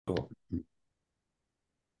Cool.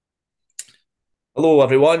 Hello,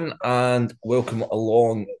 everyone, and welcome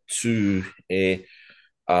along to a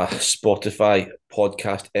Spotify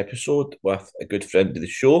podcast episode with a good friend of the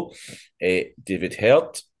show, David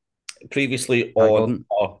Hurd. Previously Hi, on,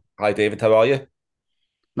 Gordon. hi David, how are you?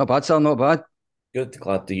 Not bad, sir. Not bad. Good,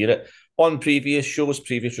 glad to hear it. On previous shows,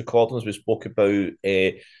 previous recordings, we spoke about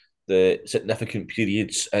the significant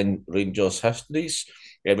periods in Rangers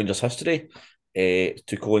history,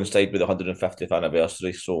 to coincide with the 150th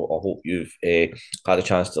anniversary. So I hope you've had a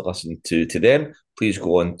chance to listen to them. Please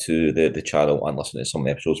go on to the channel and listen to some of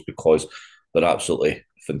the episodes because they're absolutely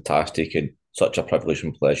fantastic and such a privilege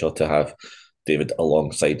and pleasure to have David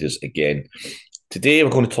alongside us again. Today, we're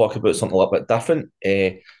going to talk about something a little bit different.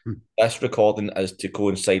 Hmm. This recording is to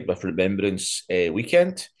coincide with Remembrance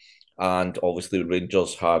weekend, and obviously,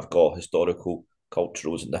 Rangers have got historical,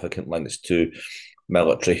 cultural, significant links to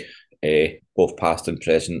military, both past and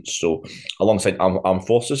present. So, alongside Armed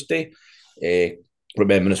Forces Day,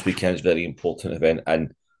 Remembrance weekend is a very important event in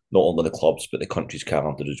not only the clubs but the country's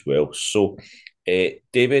calendar as well. So,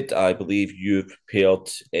 David, I believe you've prepared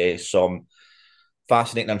some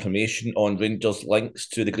fascinating information on Rangers' links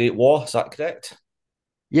to the Great War. Is that correct?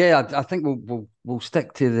 Yeah, I think we'll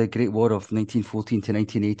stick to the Great War of 1914 to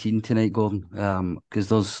 1918 tonight, Gordon. Because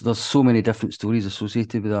there's so many different stories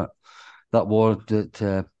associated with that war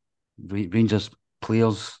that Rangers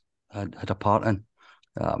players had a part in.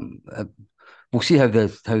 Um, uh, we'll see how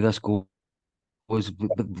this goes.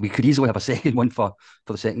 But we could easily have a second one for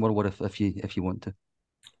the Second World War if you want to.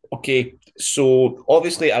 Okay, so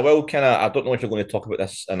obviously I will kind of, I don't know if you're going to talk about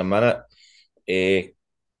this in a minute, uh,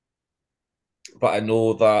 but I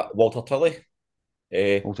know that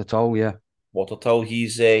uh, All at all, yeah. Walter Till,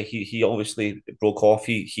 he obviously broke off.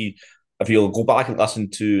 He if you'll go back and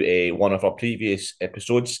listen to one of our previous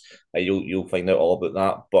episodes, you'll find out all about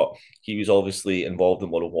that. But he was obviously involved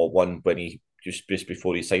in World War I when he just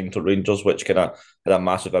before he signed to Rangers, which kind of had a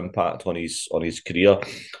massive impact on his career.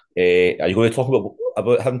 Are you going to talk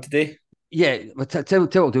about him today? Yeah, but tell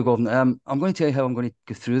what I'll do, Gordon. I'm going to tell you how I'm going to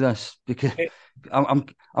go through this because Okay.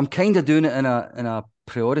 I'm kind of doing it in a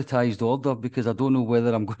prioritized order because I don't know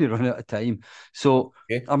whether I'm going to run out of time. So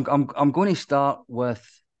Okay. I'm going to start with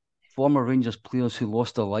former Rangers players who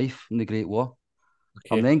lost their life in the Great War.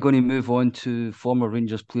 I'm Okay. then going to move on to former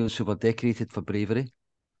Rangers players who were decorated for bravery.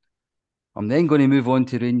 I'm then going to move on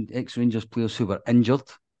to ex-Rangers players who were injured.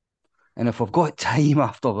 And if I've got time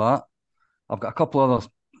after that, I've got a couple other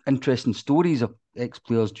interesting stories of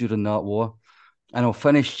ex-players during that war. And I'll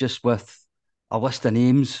finish just with a list of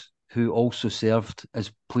names who also served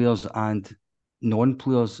as players and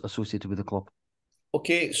non-players associated with the club.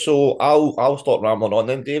 Okay, so I'll start rambling on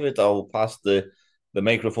then, David. I'll pass the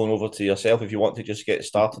microphone over to yourself if you want to just get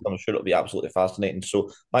started. I'm sure it'll be absolutely fascinating. So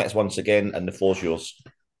thanks once again, and the floor's yours.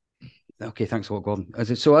 Okay, thanks a lot, Gordon. As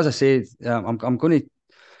I said, I'm going to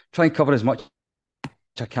try and cover as much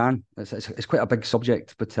as I can. It's quite a big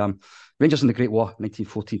subject, but Rangers in the Great War,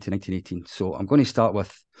 1914 to 1918. So I'm going to start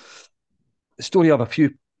with the story of a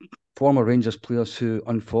few former Rangers players who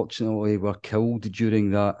unfortunately were killed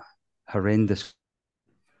during that horrendous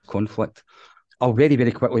conflict. I'll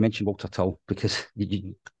very quickly mention Walter Tull because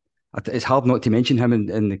it's hard not to mention him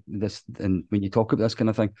in when you talk about this kind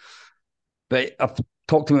of thing. But I've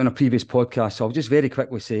talked to him in a previous podcast, so I'll just very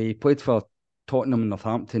quickly say he played for Tottenham and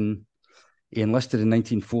Northampton. He enlisted in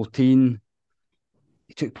 1914.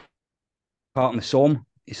 He took part in the Somme.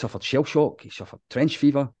 He suffered shell shock. He suffered trench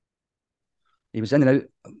fever. He was in and out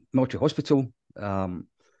of military hospital.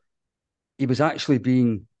 He was actually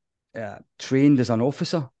being trained as an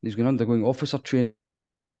officer. He was undergoing officer training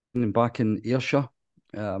back in Ayrshire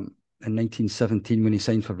in 1917 when he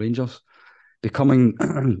signed for Rangers, becoming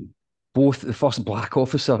both the first black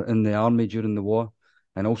officer in the army during the war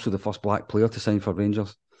and also the first black player to sign for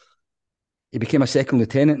Rangers. He became a second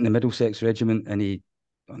lieutenant in the Middlesex Regiment and he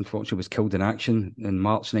unfortunately was killed in action in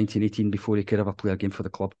March 1918 before he could ever play a game for the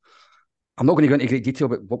club. I'm not going to go into great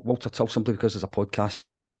detail about Walter Tull simply because there's a podcast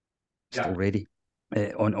Yeah. already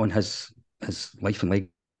on his life and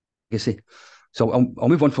legacy. So I'll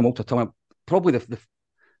move on from Walter Tull. Probably the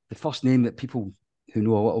first name that people who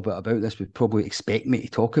know a little bit about this would probably expect me to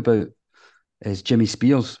talk about is Jimmy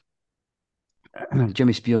Spears.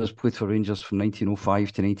 Jimmy Spears played for Rangers from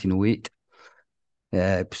 1905 to 1908.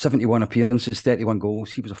 71 appearances, 31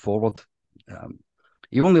 goals. He was a forward. Um,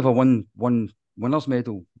 he only ever won one winners'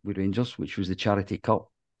 medal with Rangers, which was the Charity Cup.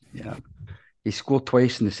 Yeah. He scored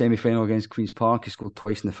twice in the semi-final against Queen's Park. He scored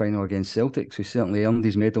twice in the final against Celtic, so he certainly earned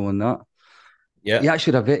his medal on that. He Yeah.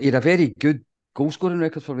 actually he had a very good goal scoring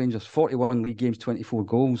record for Rangers. 41 league games, 24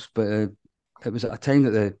 goals. But It was at a time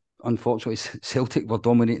that unfortunately Celtic were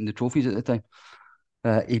dominating the trophies at the time.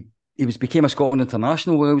 He became a Scotland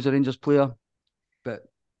international while he was a Rangers player, but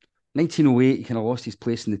 1908 he kind of lost his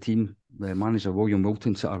place in the team. Manager William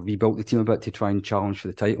Wilton sort of rebuilt the team a bit to try and challenge for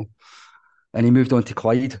the title, and he moved on to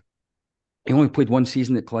Clyde. He only played one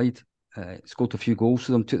season at Clyde, scored a few goals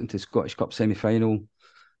for them, took them to the Scottish Cup semi-final,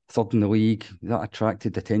 third in the league. That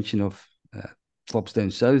attracted the attention of clubs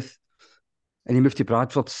down south, and he moved to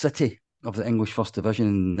Bradford City of the English First Division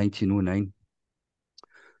in 1909.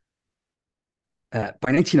 By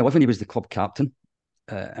 1911, he was the club captain,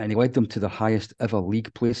 and he led them to their highest ever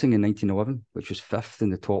league placing in 1911, which was fifth in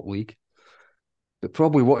the top league. But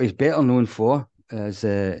probably what he's better known for is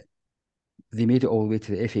they made it all the way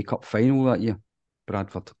to the FA Cup final that year,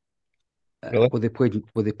 Bradford, Really?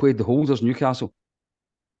 where they played the holders, Newcastle.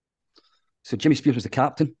 So Jimmy Spears was the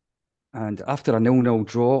captain, and after a 0-0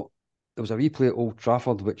 draw, there was a replay at Old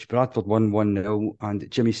Trafford, which Bradford won 1-0,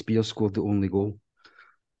 and Jimmy Spears scored the only goal.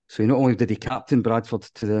 So not only did he captain Bradford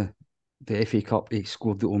to the FA Cup, he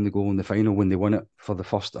scored the only goal in the final when they won it for the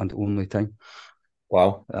first and only time.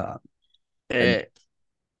 Wow. He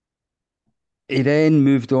then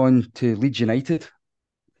moved on to Leeds United. In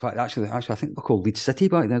fact, actually, I think they were called Leeds City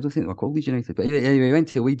back then. I don't think they were called Leeds United. But anyway, he went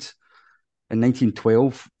to Leeds in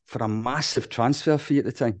 1912 for a massive transfer fee at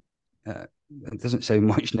the time. It doesn't sound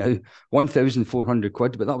much now, 1,400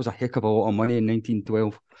 quid, but that was a heck of a lot of money in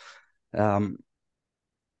 1912.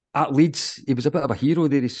 At Leeds, he was a bit of a hero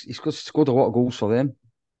there. He scored a lot of goals for them.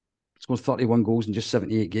 He scored 31 goals in just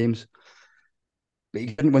 78 games. But he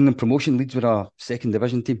didn't win them promotion. Leeds were a second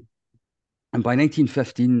division team. And by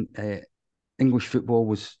 1915, English football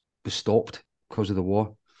was stopped because of the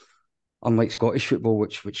war. Unlike Scottish football,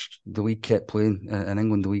 which the league kept playing, in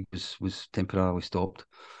England, the league was temporarily stopped.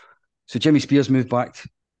 So Jimmy Spears moved back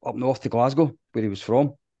up north to Glasgow, where he was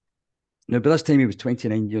from. Now, by this time, he was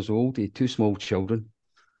 29 years old. He had two small children.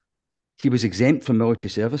 He was exempt from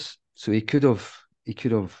military service, so he could have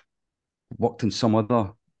worked in some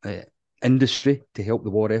other industry to help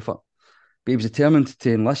the war effort. But he was determined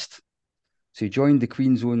to enlist, so he joined the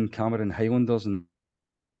Queen's Own Cameron Highlanders in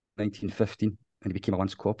 1915, and he became a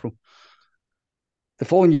lance corporal. The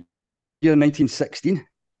following year, in 1916,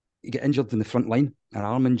 he got injured in the front line, an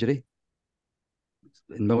arm injury,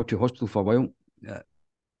 in military hospital for a while,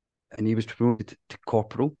 and he was promoted to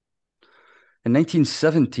corporal. In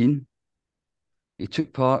 1917, he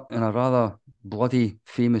took part in a rather bloody,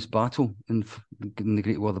 famous battle in the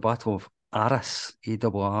Great War, the Battle of Arras,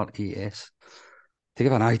 Arras. To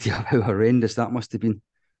give an idea of how horrendous that must have been,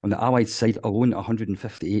 on the Allied side alone,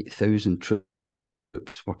 158,000 troops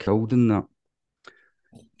were killed in that.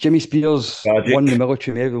 Jimmy Spears won the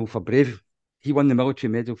military medal for He won the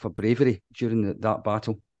military medal for bravery during that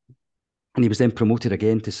battle, and he was then promoted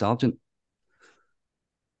again to sergeant.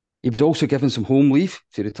 He was also given some home leave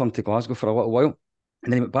to return to Glasgow for a little while,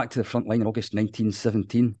 and then he went back to the front line in August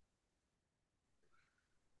 1917,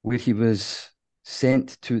 where he was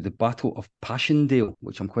sent to the Battle of Passchendaele,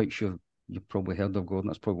 which I'm quite sure you've probably heard of, Gordon.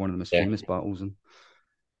 That's probably one of the most famous battles in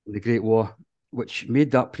the Great War, which made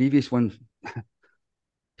that previous one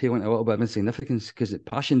pale into a little bit of insignificance, because at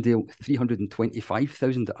Passchendaele,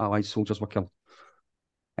 325,000 Allied soldiers were killed.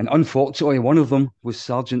 And unfortunately, one of them was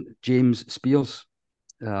Sergeant James Spears.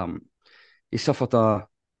 He suffered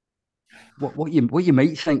what you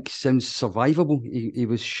might think sounds survivable. He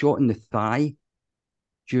was shot in the thigh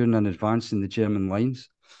during an advance in the German lines.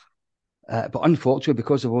 But unfortunately,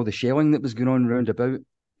 because of all the shelling that was going on round about,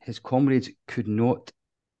 his comrades could not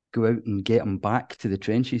go out and get him back to the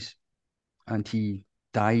trenches, and he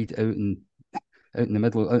died out in the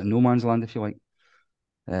middle, out in no man's land, if you like.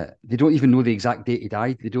 They don't even know the exact date he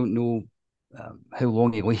died. They don't know how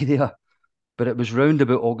long he lay there, but it was round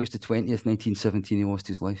about August the 20th, 1917, he lost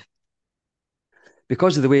his life.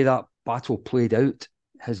 Because of the way that battle played out,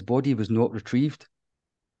 his body was not retrieved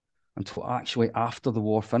until actually after the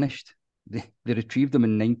war finished. They retrieved him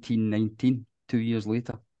in 1919, 2 years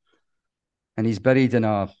later. And he's buried in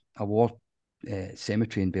a war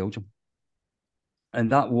cemetery in Belgium. And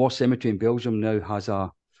that war cemetery in Belgium now has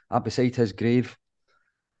beside his grave,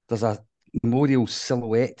 there's a memorial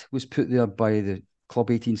silhouette was put there by the Club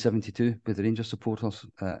 1872 with the Rangers supporters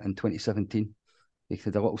in 2017. They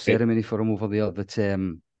did a little ceremony for him over there that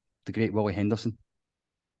the great Willie Henderson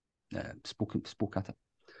spoke at it.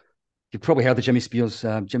 You've probably heard of Jimmy Spears.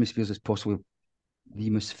 Jimmy Spears is possibly the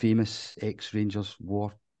most famous ex-Rangers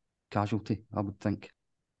war casualty, I would think.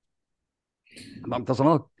 There's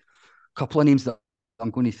another couple of names that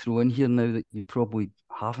I'm going to throw in here now that you probably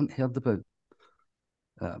haven't heard about.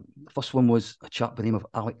 The first one was a chap by the name of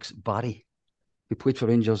Alex Barry, who played for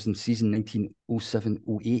Rangers in season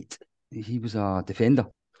 1907-08. He was a defender.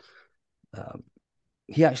 Um,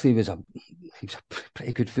 he actually was he was a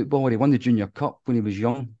pretty good footballer. He won the Junior Cup when he was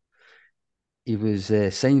young. He was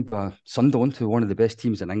signed by Sunderland, who were one of the best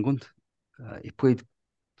teams in England. He played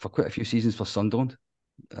for quite a few seasons for Sunderland.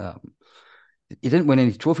 Um, he didn't win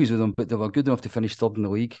any trophies with them, but they were good enough to finish third in the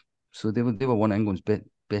league. So they were one of England's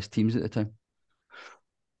best teams at the time.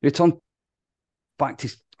 He returned back to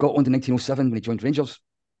Scotland in 1907 when he joined Rangers,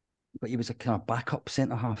 but he was a kind of backup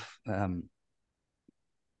centre half. The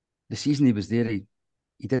season he was there,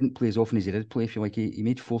 he didn't play as often as he did play. If you like, he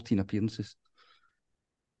made 14 appearances.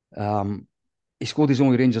 He scored his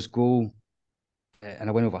only Rangers goal in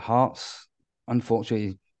a win over Hearts.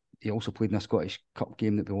 Unfortunately, he also played in a Scottish Cup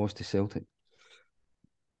game that we lost to Celtic.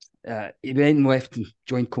 He then left and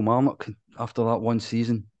joined Kilmarnock after that one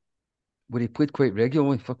season, where he played quite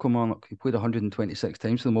regularly for Kilmarnock. He played 126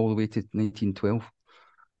 times for them all the way to 1912.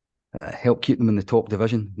 Helped keep them in the top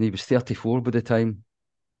division. And he was 34 by the time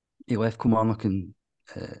he left Kilmarnock in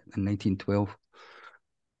 1912.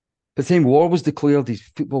 By the time war was declared, his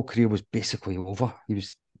football career was basically over. He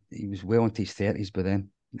was well into his 30s by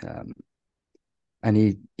then. And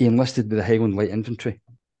he enlisted with the Highland Light Infantry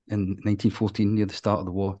in 1914, near the start of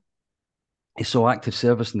the war. He saw active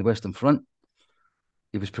service in the Western Front.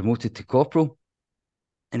 He was promoted to corporal.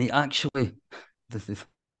 And he actually, this is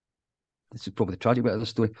probably the tragic bit of the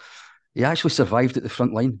story, he actually survived at the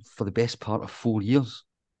front line for the best part of 4 years.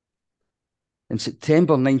 In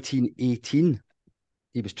September 1918,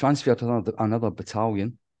 he was transferred to another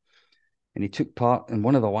battalion, and he took part in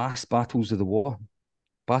one of the last battles of the war,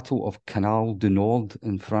 Battle of Canal du Nord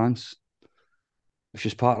in France, which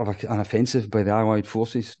was part of an offensive by the Allied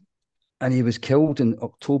forces. And he was killed on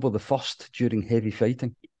October the 1st during heavy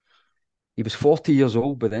fighting. He was 40 years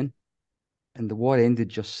old by then, and the war ended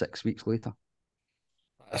just 6 weeks later.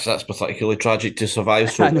 That's particularly tragic to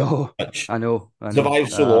survive so I know, much. I know, I know. Survive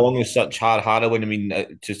so long is such hard harrowing. I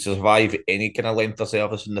mean, to survive any kind of length of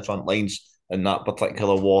service in the front lines in that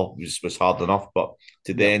particular war was hard enough. But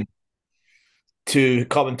to Yep. then to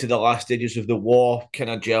come into the last stages of the war, kind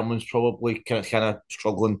of Germans probably kind of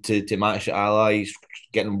struggling to match the Allies,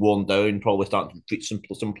 getting worn down, probably starting to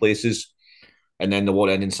retreat some places, and then the war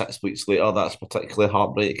ending 6 weeks later. That's particularly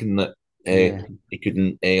heartbreaking that Yeah. he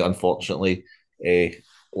couldn't unfortunately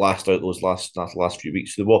last out those last few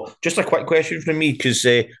weeks of the war. Just a quick question from me, because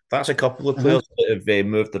that's a couple of Uh-huh. players that have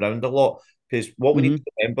moved around a lot. Because what we need Mm-hmm.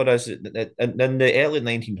 to remember is that in the early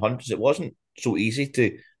 1900s, it wasn't so easy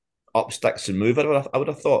to up sticks and move. I would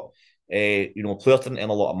have thought. Players didn't earn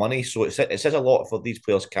a lot of money, so it says a lot for these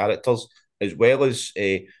players' characters as well as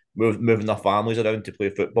moving their families around to play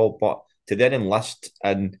football. But to then enlist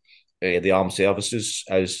in the armed services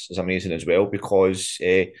is amazing as well, because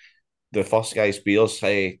the first guy, Spears,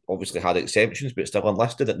 obviously had exemptions, but still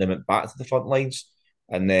enlisted, and then went back to the front lines.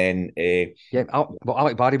 And then, Yeah, well,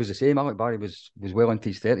 Alec Barry was the same. Alec Barry was well into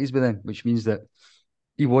his 30s by then, which means that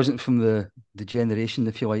he wasn't from the generation,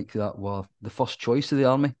 if you like, that were the first choice of the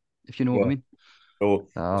army, if you know what I yeah, mean. so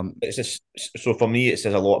Um, it's just so for me, it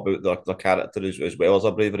says a lot about their character as well as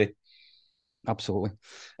their bravery. Absolutely.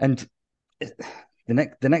 And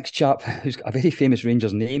the next chap, who's got a very famous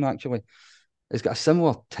Rangers name, actually, has got a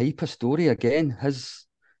similar type of story again. His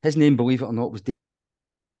name, believe it or not, was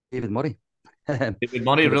David Murray. David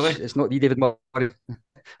Murray, But really? it's not the David Murray.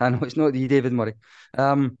 I know it's not the David Murray.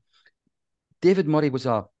 Um, David Murray was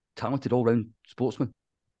a talented all-round sportsman.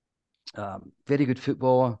 Very good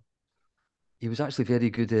footballer. He was actually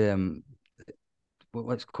very good.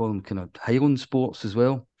 Let's call him kind of Highland sports as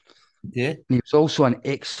well. Yeah. And he was also an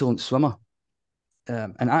excellent swimmer.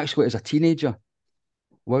 And actually, as a teenager,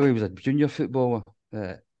 while he was a junior footballer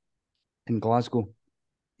uh, in Glasgow,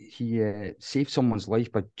 he saved someone's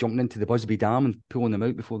life by jumping into the Busby Dam and pulling them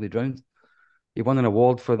out before they drowned. He won an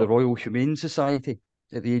award for the Royal Humane Society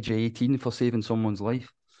at the age of 18 for saving someone's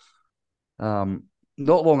life. Not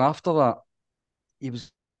long after that, he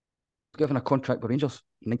was given a contract with Rangers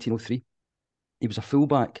in 1903. He was a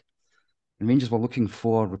fullback, and Rangers were looking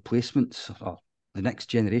for replacements, the next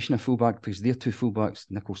generation of fullback, because their two fullbacks,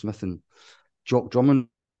 Nicol Smith and Jock Drummond,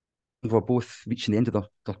 were both reaching the end of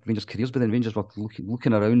their Rangers careers, but then Rangers were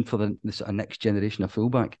looking around for the sort of next generation of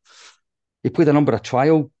fullback. He played a number of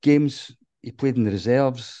trial games. He played in the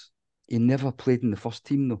reserves. He never played in the first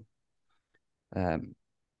team, though.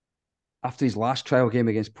 After his last trial game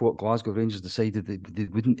against Port Glasgow, Rangers decided that they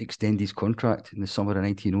wouldn't extend his contract in the summer of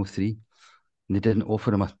 1903, and they didn't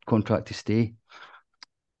offer him a contract to stay.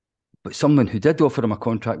 But someone who did offer him a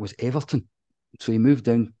contract was Everton, so he moved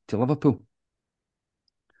down to Liverpool.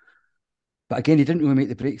 But again, he didn't really make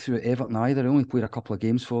the breakthrough at Everton either. He only played a couple of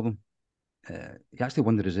games for them. He actually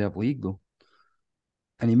won the reserve league though,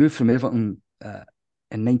 and he moved from Everton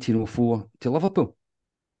in 1904 to Liverpool.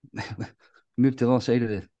 Moved to the other side of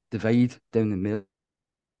the divide down in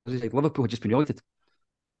Merseyside. Liverpool had just been relegated,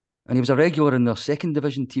 and he was a regular in their second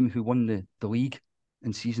division team who won the league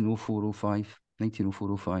in season 04-05,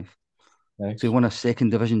 1904-05. So he Nice. won a second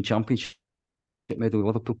division championship medal with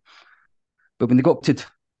Liverpool. But when they got to,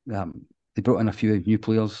 they brought in a few new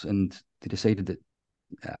players, and they decided that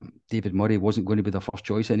David Murray wasn't going to be their first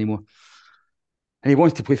choice anymore. And he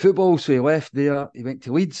wanted to play football, so he left there. He went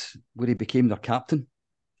to Leeds, where he became their captain.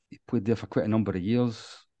 He played there for quite a number of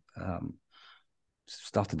years.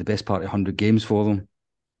 Started the best part of 100 games for them.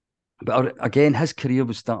 But again, his career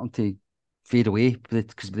was starting to fade away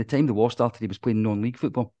because by the time the war started, he was playing non-league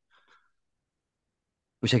football,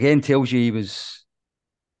 which again tells you he was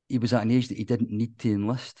at an age that he didn't need to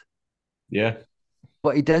enlist. Yeah.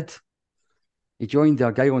 But he did. He joined the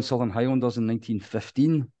Argyll and Southern Highlanders in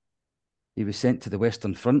 1915. He was sent to the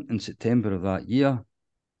Western Front in September of that year.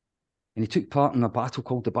 And he took part in a battle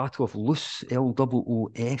called the Battle of Loos,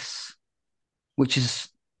 Loos, which is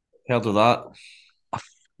Heard of that?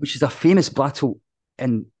 a famous battle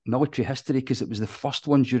in military history because it was the first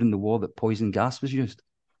one during the war that poison gas was used.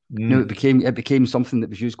 Now Mm. it became something that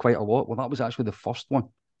was used quite a lot. Well, that was actually the first one.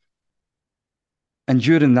 And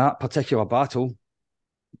during that particular battle,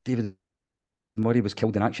 David Murray was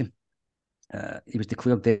killed in action. He was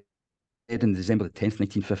declared dead in December the 10th,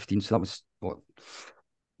 1915. So that was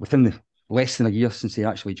within less than a year since he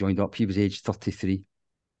actually joined up. He was aged 33.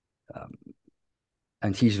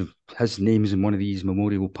 And his name's in one of these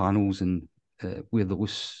memorial panels and where the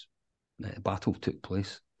Loos battle took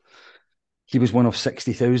place. He was one of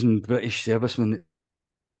 60,000 British servicemen that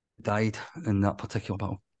died in that particular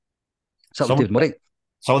battle. So that was Some David Murray.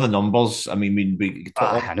 some of the numbers. I mean, we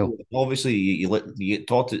I know. obviously you get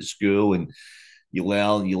taught at school and you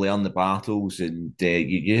learn the battles, and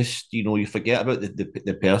you just you forget about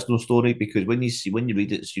the personal story, because when you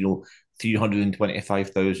read it's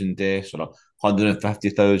 325,000 deaths or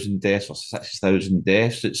 150,000 deaths or 60,000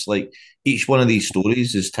 deaths. It's like each one of these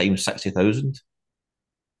stories is times 60,000.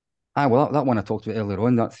 Well, that one I talked about earlier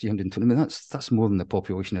on, that 320, I mean, that's more than the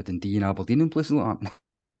population of Dundee and Aberdeen and places like that.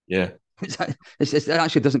 Yeah. It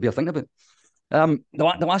actually doesn't bear thinking about.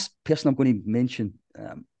 The last person I'm going to mention,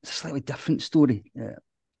 it's a slightly different story.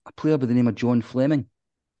 A player by the name of John Fleming.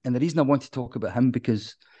 And the reason I want to talk about him,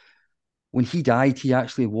 because when he died, he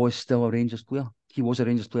actually was still a Rangers player. He was a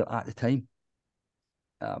Rangers player at the time.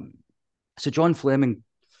 So John Fleming,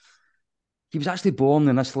 he was actually born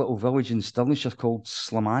in this little village in Stirlingshire called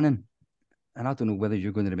Slamanan. And I don't know whether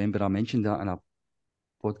you're going to remember, I mentioned that in a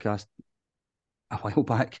podcast a while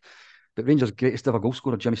back. But Rangers' greatest ever goal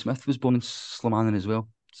scorer, Jimmy Smith, was born in Slamanan as well.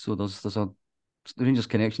 So there's a Rangers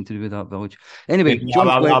connection to do with that village. Anyway, John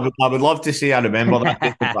Fleming. I would love to say I remember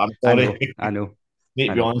that, but I'm sorry. I know. Need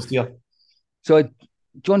to be honest here. So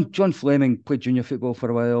John Fleming played junior football for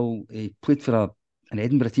a while. He played for an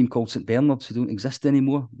Edinburgh team called St Bernards, who don't exist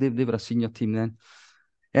anymore. They were a senior team then.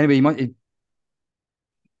 Anyway, he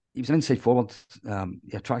was an inside forward.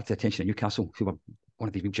 He attracted the attention of Newcastle, who were one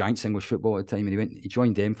of the real giants in English football at the time, and he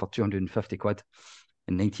joined them for 250 quid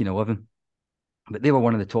in 1911. But they were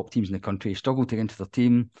one of the top teams in the country. He struggled to get into their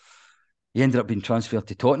team. He ended up being transferred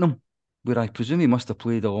to Tottenham, where I presume he must have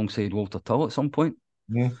played alongside Walter Tull at some point.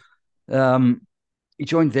 Yeah. He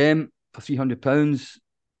joined them for £300.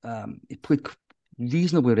 He played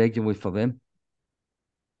reasonably regularly for them.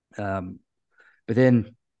 But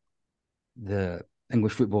then the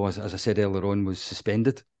English football, as I said earlier on, was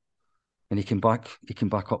suspended, and he came back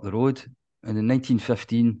up the road. And in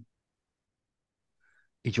 1915,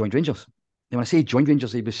 he joined Rangers. And when I say he joined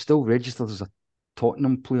Rangers, he was still registered as a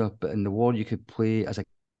Tottenham player, but in the war you could play as a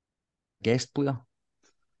guest player.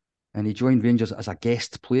 And he joined Rangers as a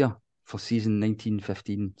guest player for season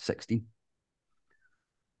 1915-16.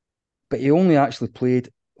 But he only actually played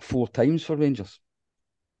 4 times for Rangers.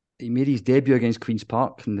 He made his debut against Queen's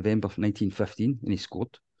Park in November 1915, and he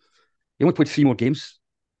scored. He only played 3 more games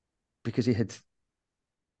because he had,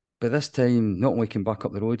 by this time, not only come back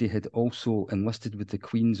up the road, he had also enlisted with the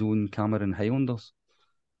Queen's own Cameron Highlanders,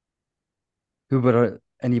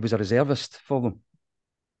 and he was a reservist for them.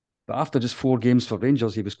 But after just 4 games for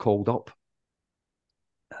Rangers, he was called up.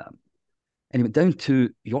 And he went down to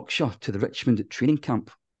Yorkshire, to the Richmond training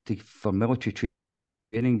camp for military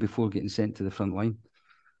training before getting sent to the front line.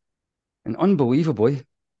 And unbelievably,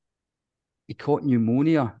 he caught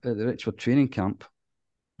pneumonia at the Richmond training camp,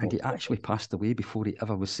 and he actually passed away before he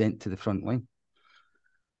ever was sent to the front line.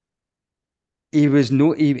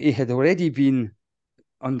 he had already been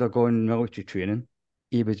undergone military training.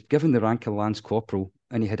 He was given the rank of Lance Corporal,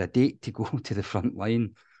 and he had a date to go to the front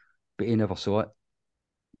line, but he never saw it.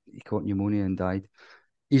 He caught pneumonia and died.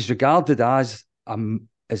 He's regarded as a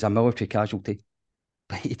military casualty,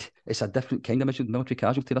 but it's a different kind of military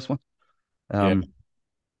casualty, this one. Yeah.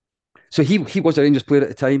 So he was a Rangers player at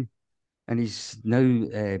the time, and he's now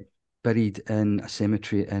buried in a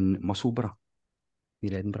cemetery in Musselburgh,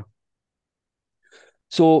 near Edinburgh.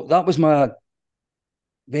 So that was my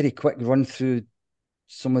very quick run through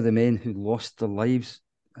some of the men who lost their lives.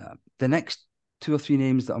 The next two or three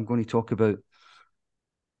names that I'm going to talk about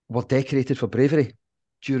were decorated for bravery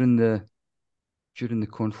during the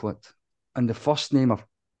conflict. And the first name I've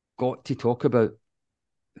got to talk about,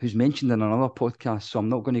 who's mentioned in another podcast, so I'm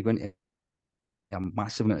not going to go into a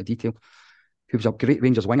massive amount of detail, who was a great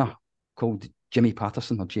Rangers winger called Jimmy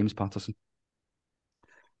Patterson, or James Patterson.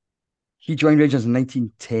 He joined Rangers in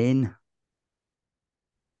 1910.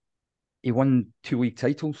 He won 2 league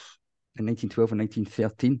titles in 1912 and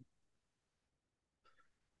 1913.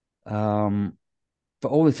 But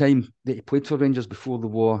all the time that he played for Rangers before the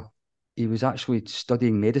war, he was actually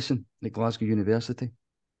studying medicine at Glasgow University.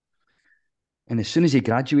 And as soon as he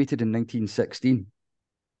graduated in 1916,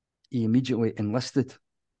 he immediately enlisted,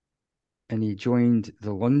 and he joined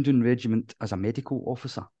the London Regiment as a medical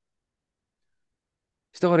officer.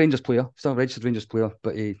 Still a Rangers player, still a registered Rangers player,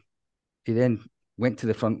 but he then went to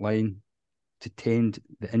the front line to tend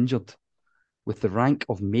the injured with the rank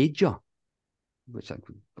of major, which I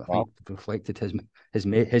think reflected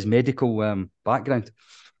his medical background.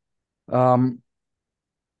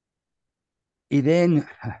 He then,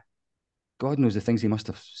 God knows the things he must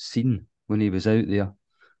have seen when he was out there,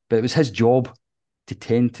 but it was his job to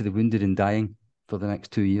tend to the wounded and dying for the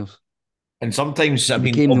next 2 years. And sometimes, He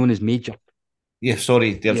became known as Major. Yeah,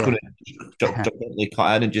 sorry, I was Yeah. going to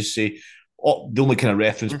cut in and just say, the only kind of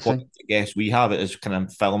reference point I guess we have it is kind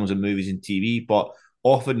of films and movies and TV, but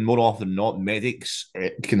more often than not, medics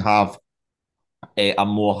can have a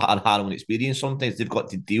more harrowing experience. Sometimes they've got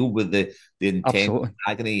to deal with the intense Absolutely.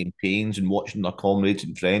 agony and pains and watching their comrades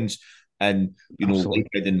and friends, and Absolutely.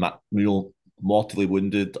 life-ending, mortally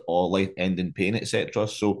wounded or life-ending pain, etc.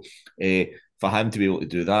 So, for him to be able to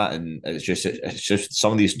do that, and it's just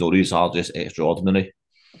some of these stories are just extraordinary.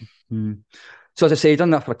 Mm. So as I say, he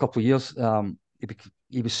done that for a couple of years.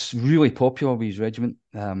 He was really popular with his regiment.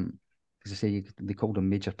 As I say, they called him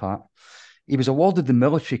Major Pat. He was awarded the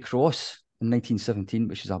Military Cross in 1917,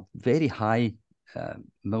 which is a very high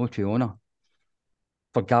military honour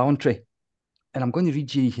for gallantry. And I'm going to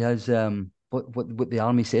read you his what the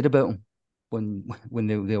army said about him when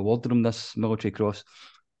they awarded him this Military Cross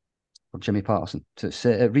for Jimmy Patterson. So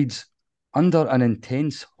it reads, under an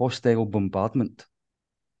intense hostile bombardment,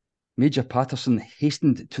 Major Patterson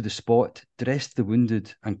hastened to the spot, dressed the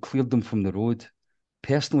wounded, and cleared them from the road,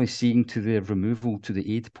 personally seeing to their removal to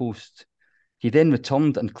the aid post. He then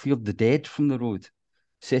returned and cleared the dead from the road,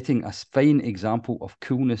 setting a fine example of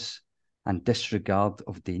coolness and disregard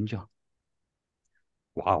of danger.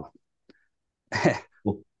 Wow.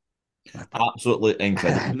 Absolutely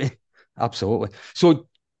incredible. Absolutely. So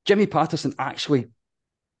Jimmy Patterson actually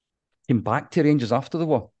came back to Rangers after the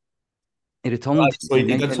war. He returned So he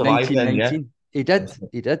did in survive then, yeah. 1919. He did.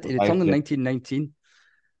 He returned in 1919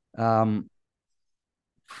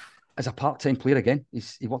 as a part-time player again.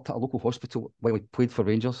 He worked at a local hospital while he played for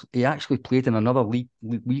Rangers. He actually played in another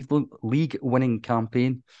league-winning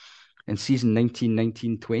campaign in season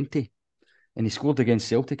 1919-20, and he scored against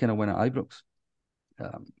Celtic in a win at Ibrox.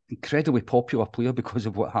 Incredibly popular player because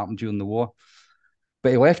of what happened during the war.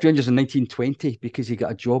 But he left Rangers in 1920 because he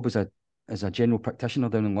got a job as a general practitioner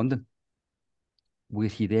down in London, where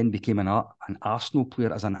he then became an Arsenal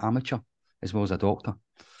player as an amateur, as well as a doctor.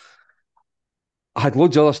 I had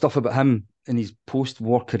loads of other stuff about him in his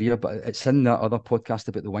post-war career, but it's in that other podcast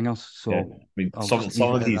about the wingers. So yeah. I mean, I'll some just leave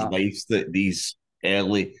it of at these that. lives that these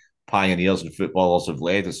early pioneers and footballers have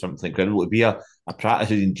led is something incredible. To be a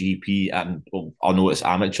practicing GP, and well, I know it's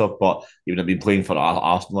amateur, but even have been playing for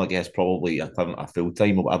Arsenal, I guess probably a full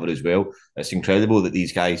time or whatever as well. It's incredible that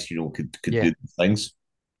these guys, could do these things.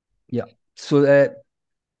 Yeah. So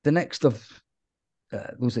the next of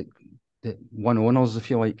those that won honours, if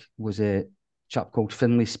you like, was a chap called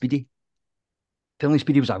Finlay Speedy. Finlay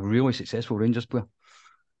Speedy was a really successful Rangers player,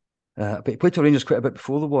 but he played for Rangers quite a bit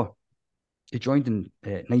before the war. He joined in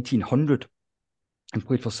 1900 and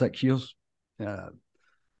played for 6 years.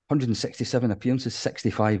 167 appearances,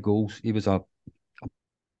 65 goals. He was a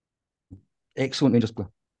excellent Rangers player,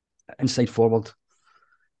 inside forward.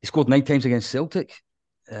 He scored 9 times against Celtic,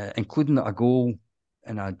 including a goal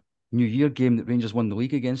in a New Year game that Rangers won the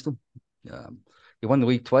league against them. He won the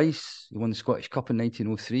league twice. He won the Scottish Cup in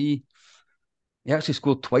 1903. He actually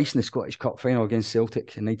scored twice in the Scottish Cup final against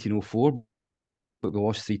Celtic in 1904, but we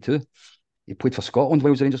lost 3-2. He played for Scotland while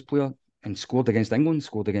he was a Rangers player and scored against England,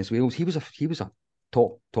 scored against Wales. He was a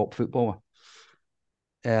top footballer.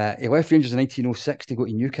 He left Rangers in 1906 to go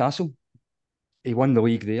to Newcastle. He won the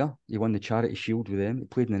league there. He won the Charity Shield with them. He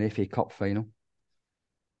played in an FA Cup final.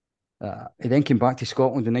 He then came back to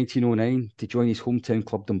Scotland in 1909 to join his hometown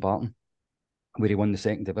club Dumbarton, where he won the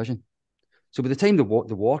second division. So by the time the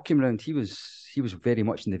war came around, he was very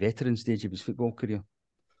much in the veteran stage of his football career.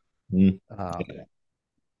 Mm.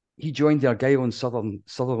 He joined the Argyll and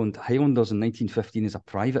Sutherland Highlanders in 1915 as a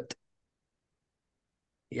private.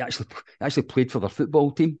 He actually played for their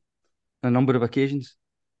football team on a number of occasions,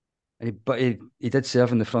 but he did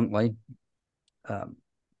serve in the front line.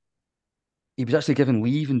 He was actually given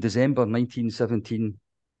leave in December 1917,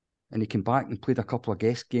 and he came back and played a couple of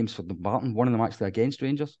guest games for Dumbarton, one of them actually against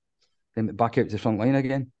Rangers, then went back out to the front line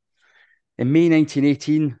again. In May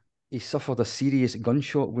 1918, he suffered a serious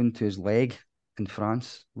gunshot wound to his leg in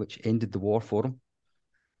France, which ended the war for him.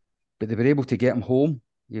 But they were able to get him home.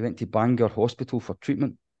 He went to Bangor Hospital for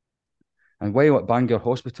treatment. And while at Bangor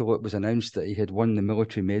Hospital, it was announced that he had won the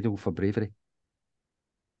military medal for bravery.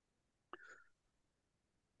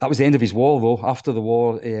 That was the end of his war, though. After the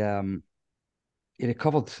war, he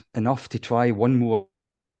recovered enough to try one more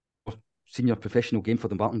senior professional game for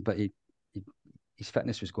Dumbarton, but his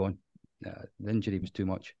fitness was gone. The injury was too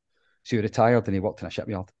much. So he retired and he worked in a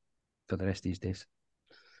shipyard for the rest of his days.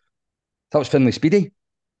 That was Finlay Speedy.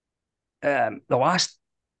 The last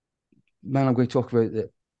man I'm going to talk about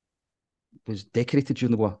that was decorated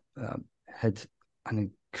during the war had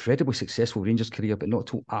an incredibly successful Rangers career, but not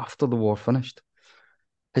until after the war finished.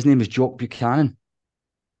 His name was Jock Buchanan.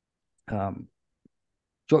 Jock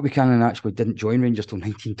Buchanan actually didn't join Rangers till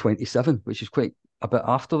 1927, which is quite a bit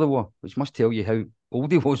after the war, which must tell you how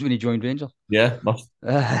old he was when he joined Rangers. Yeah, must.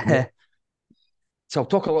 So I'll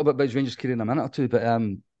talk a little bit about his Rangers career in a minute or two, but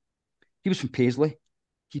he was from Paisley.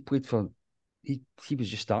 He played for, he was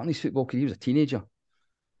just starting his football career. He was a teenager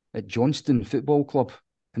at Johnston Football Club,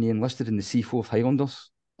 and he enlisted in the Seaforth Highlanders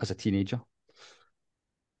as a teenager.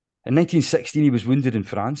 In 1916, he was wounded in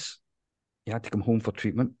France. He had to come home for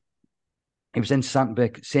treatment. He was then sent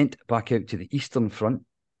back out to the Eastern Front,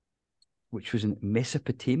 which was in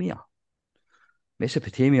Mesopotamia.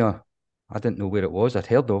 Mesopotamia, I didn't know where it was. I'd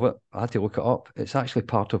heard of it. I had to look it up. It's actually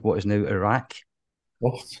part of what is now Iraq.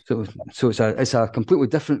 What? So it's a completely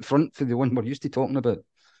different front to the one we're used to talking about.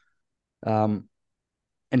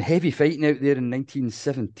 In heavy fighting out there in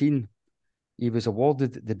 1917, he was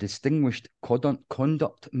awarded the Distinguished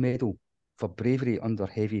Conduct Medal for bravery under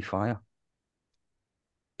heavy fire.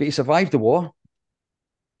 But he survived the war.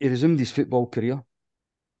 He resumed his football career.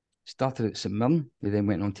 Started at St Mirren. He then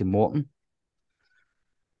went on to Morton.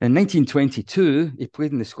 In 1922, he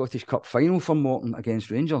played in the Scottish Cup final for Morton against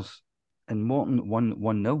Rangers, and Morton won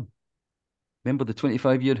 1-0. Remember the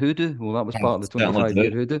 25-year hoodoo? Well, that was part of the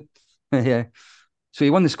 25-year hoodoo. Yeah. So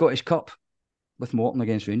he won the Scottish Cup with Morton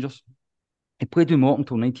against Rangers. He played with Morton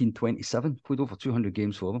until 1927, played over 200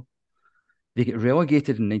 games for them. They get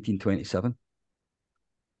relegated in 1927.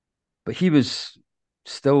 But he was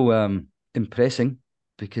still impressing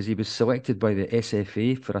because he was selected by the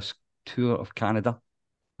SFA for a tour of Canada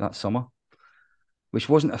that summer, which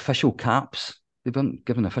wasn't official caps. They weren't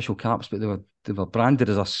given official caps, but they were branded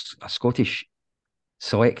as a Scottish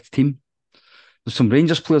select team. There's some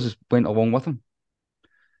Rangers players went along with him,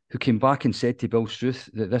 who came back and said to Bill Struth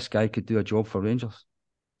that this guy could do a job for Rangers.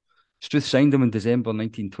 Struth signed him in December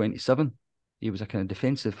 1927. He was a kind of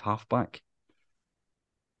defensive halfback.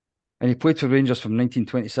 And he played for Rangers from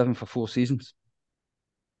 1927 for 4 seasons.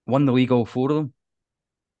 Won the league all 4 of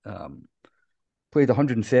them. Played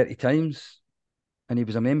 130 times. And he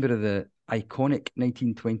was a member of the iconic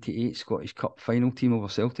 1928 Scottish Cup final team over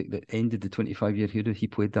Celtic that ended the 25-year hoodoo. He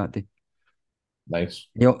played that day. Nice.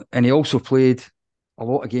 And he also played a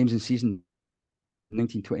lot of games in season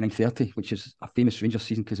 1929-30, which is a famous Rangers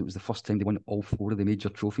season because it was the first time they won all 4 of the major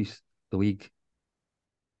trophies: the league,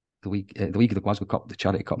 the Glasgow Cup, the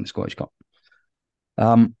Charity Cup, and the Scottish Cup.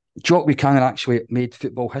 Jock Buchanan actually made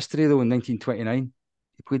football history though in 1929.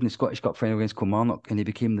 He played in the Scottish Cup final against Kilmarnock, and he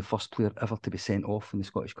became the first player ever to be sent off in the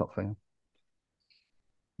Scottish Cup final.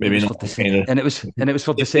 Maybe not the kind of, and it was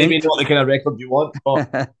for dissent. Maybe not the kind of record you want,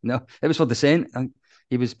 but no, it was for dissent. And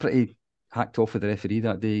he was pretty hacked off with the referee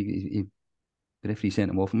that day. The referee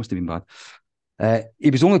sent him off. It must have been bad. He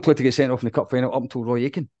was the only player to get sent off in the cup final up until Roy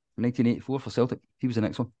Aitken in 1984 for Celtic. He was the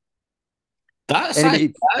next one. That's,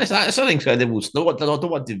 Anybody that's an incredible. No, I don't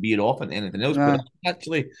want to veer off into anything else, but uh, that's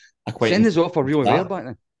actually a quite senders off were incredible really rare start. back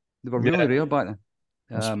then. They were really Yeah, rare back then.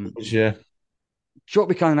 I Um, suppose. Yeah, Jock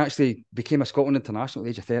Buchanan actually became a Scotland international at the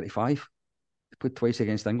age of 35. He played twice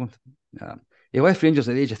against England. He left Rangers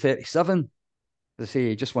at the age of 37. As I say,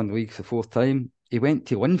 he just won the league for the fourth time. He went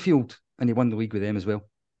to Linfield and he won the league with them as well.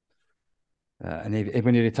 And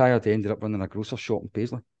when he retired, he ended up running a grocer's shop in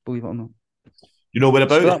Paisley, believe it or not. you know So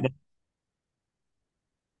whereabouts. that,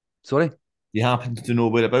 sorry? You happen to know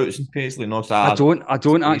whereabouts in Paisley? Not I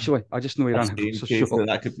don't actually. I just know he a ran a stay in grocer's Paisley. shop.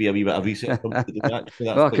 That could be a wee bit of research for me to do. Actually,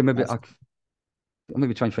 that's Well, quite I'll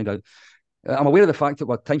maybe try and find out. I'm aware of the fact that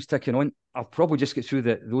while time's ticking on, I'll probably just get through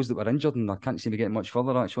those that were injured, and I can't seem to get much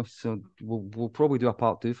further actually. So we'll probably do a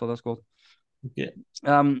part two for this, God. yeah.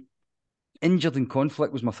 Um, Injured in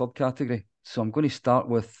conflict was my third category. So I'm going to start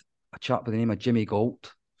with a chap by the name of Jimmy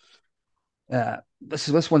Galt.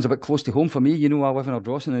 This one's a bit close to home for me. You know, I live in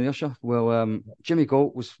Ardrossan in Ayrshire. Well, Jimmy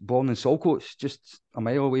Galt was born in Saltcoats, just a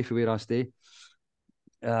mile away from where I stay.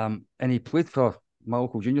 And he played for my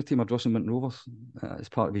local junior team, Ardrossan Mint Rovers, as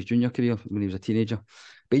part of his junior career when he was a teenager.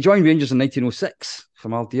 But he joined Rangers in 1906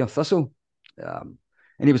 from Ardea Thistle. And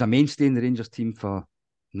he was a mainstay in the Rangers team for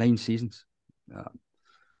 9 seasons.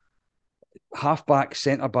 Halfback,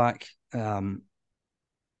 centre back.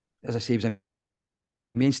 As I say, he was a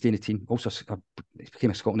mainstay in the team. Also, he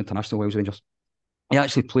became a Scotland international, Wales Rangers. He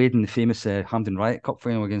actually played in the famous Hampden Riot Cup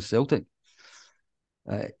final against Celtic.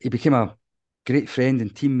 He became a great friend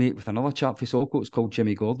and teammate with another chap for Saltcoats called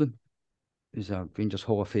Jimmy Gordon, who's a Rangers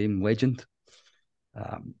Hall of Fame legend.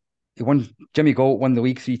 Jimmy Galt won the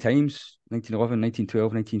league 3 times, 1911,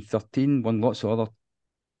 1912, 1913, won lots of other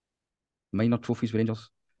minor trophies with Rangers,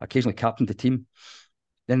 occasionally captained the team.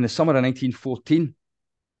 Then in the summer of 1914,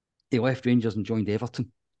 he left Rangers and joined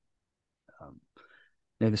Everton.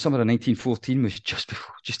 Now, the summer of 1914 was just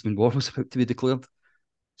when war was about to be declared.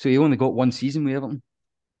 So he only got 1 season with Everton.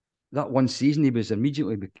 That 1 season, he was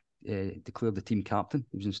immediately declared the team captain.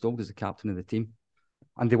 He was installed as the captain of the team.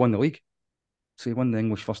 And they won the league. So he won the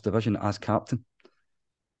English First Division as captain.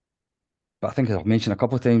 But I think I've mentioned a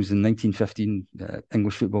couple of times in 1915,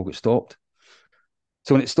 English football got stopped.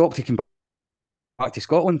 So when it stopped, he came back to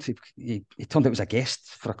Scotland. He turned out as a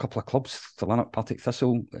guest for a couple of clubs, for Lanark, Partick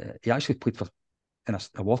Thistle. He actually played in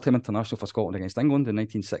a wartime international for Scotland against England in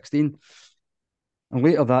 1916. And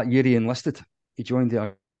later that year, he enlisted. He joined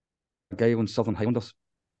the Argyll and Southern Highlanders,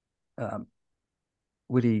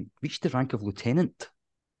 where he reached the rank of lieutenant.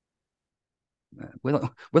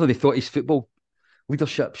 Whether they thought his football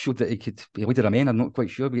leadership showed that he could be a leader of men, I'm not quite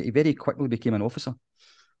sure, but he very quickly became an officer.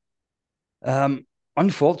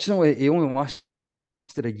 Unfortunately, he only lasted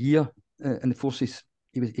a year in the forces.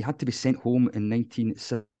 He had to be sent home in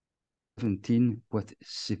 1917 with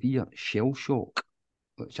severe shell shock,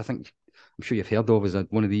 which I'm sure you've heard of as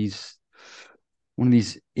one of these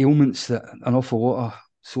ailments that an awful lot of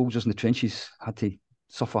soldiers in the trenches had to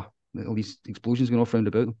suffer. All these explosions going off round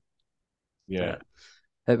about them. Yeah.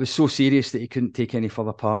 It was so serious that he couldn't take any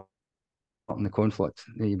further part in the conflict.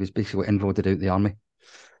 He was basically invalided out the army.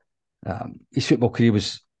 His football career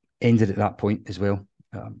was ended at that point as well.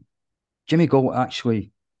 Jimmy Galt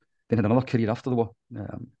actually then had another career after the war.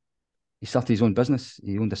 He started his own business.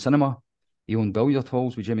 He owned a cinema. He owned billiard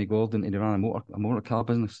halls with Jimmy Gordon, and he ran a motor car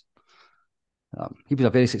business. He was a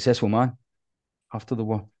very successful man after the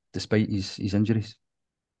war, despite his injuries.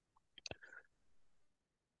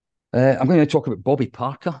 I'm going to talk about Bobby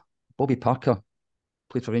Parker. Bobby Parker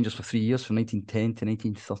played for Rangers for 3 years, from 1910 to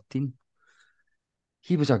 1913.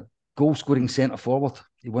 He was a goal-scoring centre forward.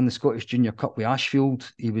 He won the Scottish Junior Cup with Ashfield.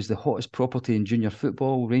 He was the hottest property in junior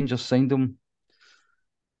football. Rangers signed him,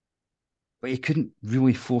 but he couldn't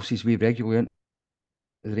really force his way regularly into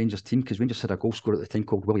the Rangers team because Rangers had a goal scorer at the time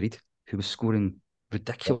called Willie Reid, who was scoring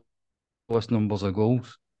ridiculous numbers of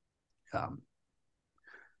goals.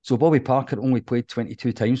 So Bobby Parker only played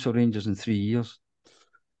 22 times for Rangers in 3 years.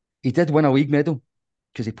 He did win a league medal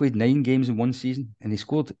because he played 9 games in 1 season and he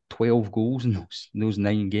scored 12 goals in those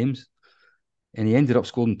 9 games. And he ended up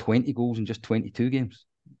scoring 20 goals in just 22 games.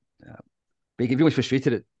 But he got really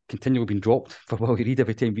frustrated at continually being dropped for Willie Reid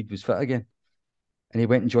every time Reid was fit again. And he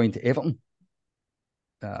went and joined Everton.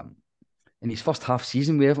 In his first half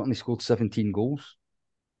season with Everton, he scored 17 goals.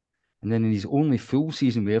 And then in his only full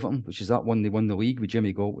season with Everton, which is that one they won the league with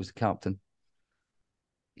Jimmy Galt was the captain,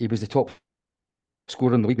 he was the top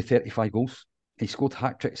scorer in the league with 35 goals. He scored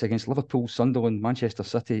hat-tricks against Liverpool, Sunderland, Manchester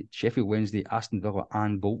City, Sheffield Wednesday, Aston Villa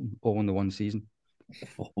and Bolton, all in the 1 season.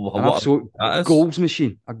 An absolute goals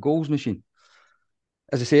machine, a goals machine.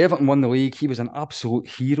 As I say, Everton won the league. He was an absolute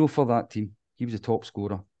hero for that team. He was the top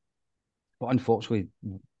scorer. But unfortunately,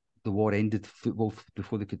 the war ended football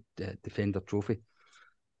before they could defend their trophy.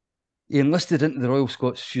 He enlisted into the Royal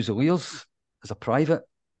Scots Fusiliers as a private.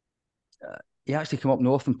 He actually came up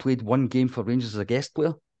north and played one game for Rangers as a guest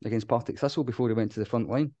player against Partick Thistle before he went to the front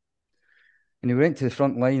line. And he went to the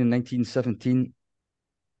front line in 1917.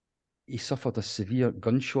 He suffered a severe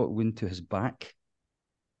gunshot wound to his back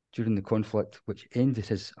during the conflict, which ended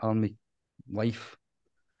his army life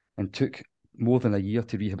and took more than a year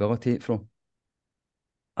to rehabilitate from.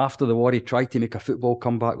 After the war, he tried to make a football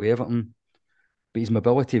comeback with Everton, but his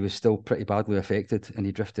mobility was still pretty badly affected and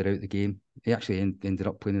he drifted out the game. He actually ended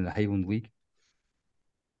up playing in the Highland League.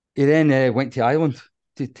 He then went to Ireland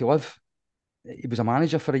to live. He was a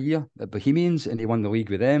manager for a year at Bohemians and he won the league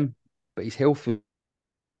with them, but his health was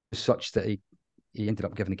such that he ended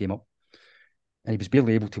up giving the game up. And he was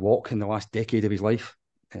barely able to walk in the last decade of his life.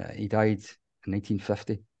 He died in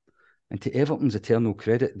 1950. And to Everton's eternal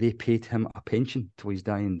credit, they paid him a pension till his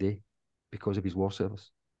dying day because of his war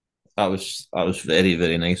service. That was very,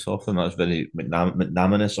 very nice of them. That was very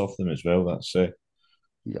magnanimous of them as well.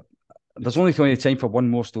 Yeah. There's only time for one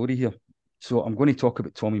more story here. So I'm going to talk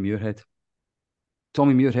about Tommy Muirhead.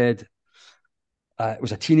 Tommy Muirhead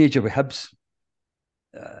was a teenager with Hibs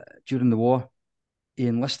during the war. He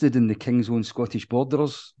enlisted in the King's Own Scottish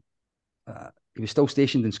Borderers. He was still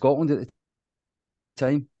stationed in Scotland at the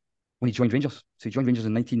time when he joined Rangers. So he joined Rangers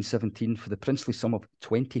in 1917 for the princely sum of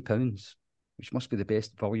 £20, which must be the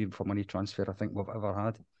best value for money transfer I think we've ever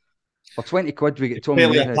had. For 20 quid, we get Tommy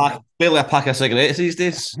Muirhead. Barely a pack of cigarettes these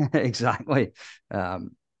days. Exactly.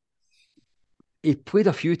 He played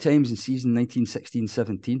a few times in season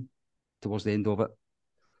 1916-17 towards the end of it,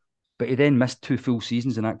 but he then missed 2 full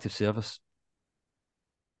seasons in active service.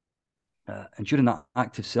 And during that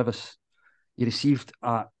active service, he received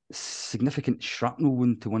a significant shrapnel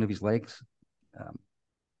wound to one of his legs,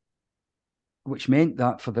 which meant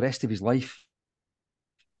that for the rest of his life,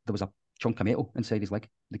 there was a chunk of metal inside his leg.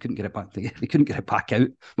 They couldn't get it back. They couldn't get it back out.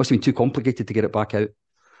 Must have been too complicated to get it back out.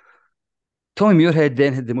 Tommy Muirhead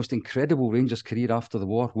then had the most incredible Rangers career after the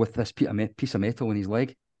war with this piece of metal in his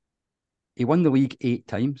leg. He won the league 8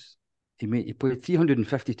 times. He played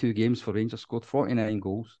 352 games for Rangers, scored 49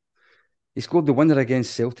 goals. He scored the winner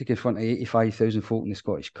against Celtic in front of 85,000 folk in the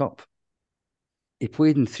Scottish Cup. He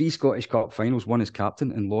played in 3 Scottish Cup finals, won as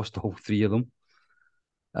captain and lost all 3 of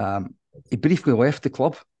them. He briefly left the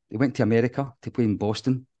club. He went to America to play in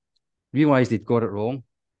Boston, realised he'd got it wrong.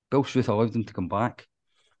 Bill Struth allowed him to come back.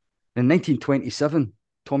 In 1927,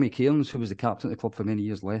 Tommy Cairns, who was the captain of the club for many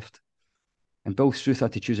years, left. And Bill Struth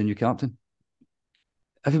had to choose a new captain.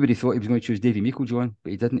 Everybody thought he was going to choose Davy Meiklejohn,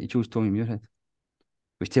 but he didn't. He chose Tommy Muirhead,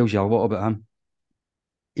 which tells you a lot about him.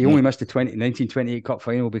 He only missed the 1928 Cup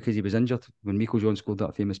final because he was injured when Meiklejohn scored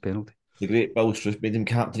that famous penalty. The great Bill Struth made him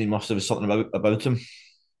captain. He must have something about him.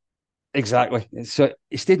 Exactly. So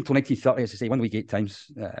he stayed until 1930, as I say, won the league 8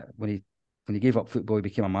 times. When he gave up football, he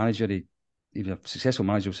became a manager. He was a successful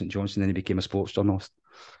manager of St Johnstone, then he became a sports journalist.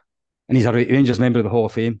 And he's a Rangers member of the Hall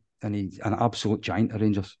of Fame, and he's an absolute giant of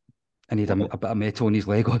Rangers. And he had a bit of metal in his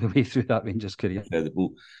leg all the way through that Rangers career.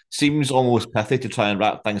 Incredible. Seems almost pithy to try and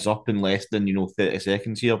wrap things up in less than 30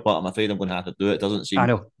 seconds here, but I'm afraid I'm going to have to do it. Doesn't seem. I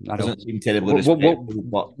know. Doesn't seem terribly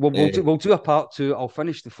respectful. We'll do a part 2. I'll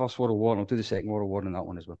finish the First World War and I'll do the Second World War in that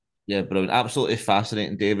one as well. Yeah, brilliant. Absolutely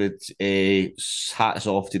fascinating, David. Hats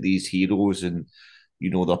off to these heroes and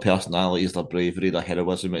their personalities, their bravery, their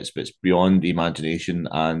heroism. It's beyond imagination.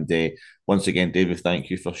 And once again, David, thank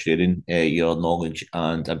you for sharing your knowledge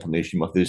and information with us.